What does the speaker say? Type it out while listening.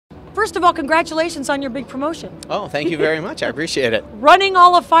First of all, congratulations on your big promotion. Oh, thank you very much. I appreciate it. Running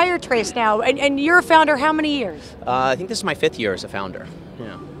all of Firetrace now, and you're a founder how many years? I think this is my 5th year as a founder.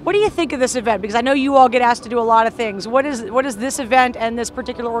 Yeah. What do you think of this event? Because I know you all get asked to do a lot of things. What does this event and this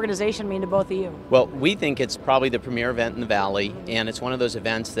particular organization mean to both of you? Well, we think it's probably the premier event in the Valley, and it's one of those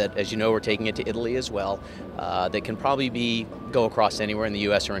events that, as you know, we're taking it to Italy as well, that can probably go across anywhere in the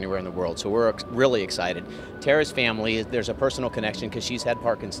U.S. or anywhere in the world. So we're really excited. Tara's family, there's a personal connection because she's had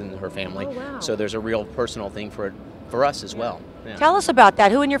Parkinson in her family. Oh, wow. So there's a real personal thing for us as well. Yeah. Tell us about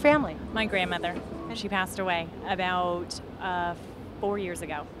that. Who in your family? My grandmother. She passed away about 4 years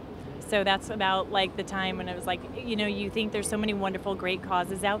ago. So that's about like the time when it was like, you know, you think there's so many wonderful, great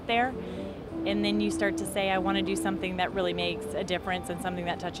causes out there, and then you start to say, I want to do something that really makes a difference and something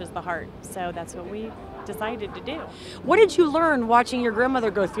that touches the heart. So that's what we decided to do. What did you learn watching your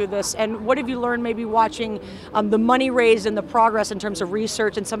grandmother go through this, and what have you learned maybe watching the money raised and the progress in terms of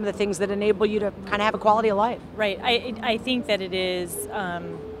research and some of the things that enable you to kind of have a quality of life? Right. I think that it is,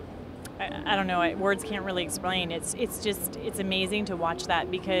 I don't know, words can't really explain. It's amazing to watch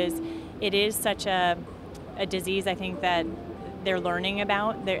that because it is such a disease, I think, that they're learning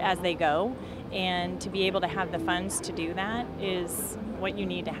about as they go, and to be able to have the funds to do that is what you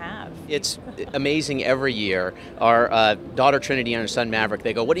need to have. It's amazing every year. Our daughter Trinity and her son Maverick,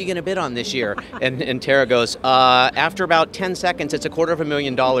 they go, what are you going to bid on this year? And Tara goes, after about 10 seconds, it's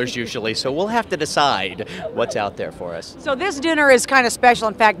 $250,000 usually, so we'll have to decide what's out there for us. So this dinner is kind of special.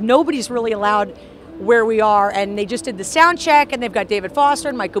 In fact, nobody's really allowed where we are, and they just did the sound check, and they've got David Foster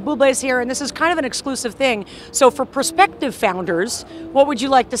and Michael Bublé's here, and this is kind of an exclusive thing. So for prospective founders, what would you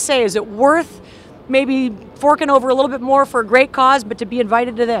like to say? Is it worth maybe forking over a little bit more for a great cause, but to be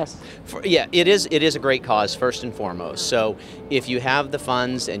invited to this? Yeah, it is a great cause, first and foremost. So if you have the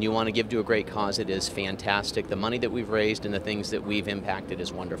funds and you want to give to a great cause, it is fantastic. The money that we've raised and the things that we've impacted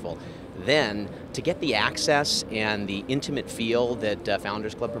is wonderful. Then, to get the access and the intimate feel that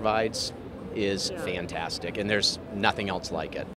Founders Club provides is fantastic, and there's nothing else like it.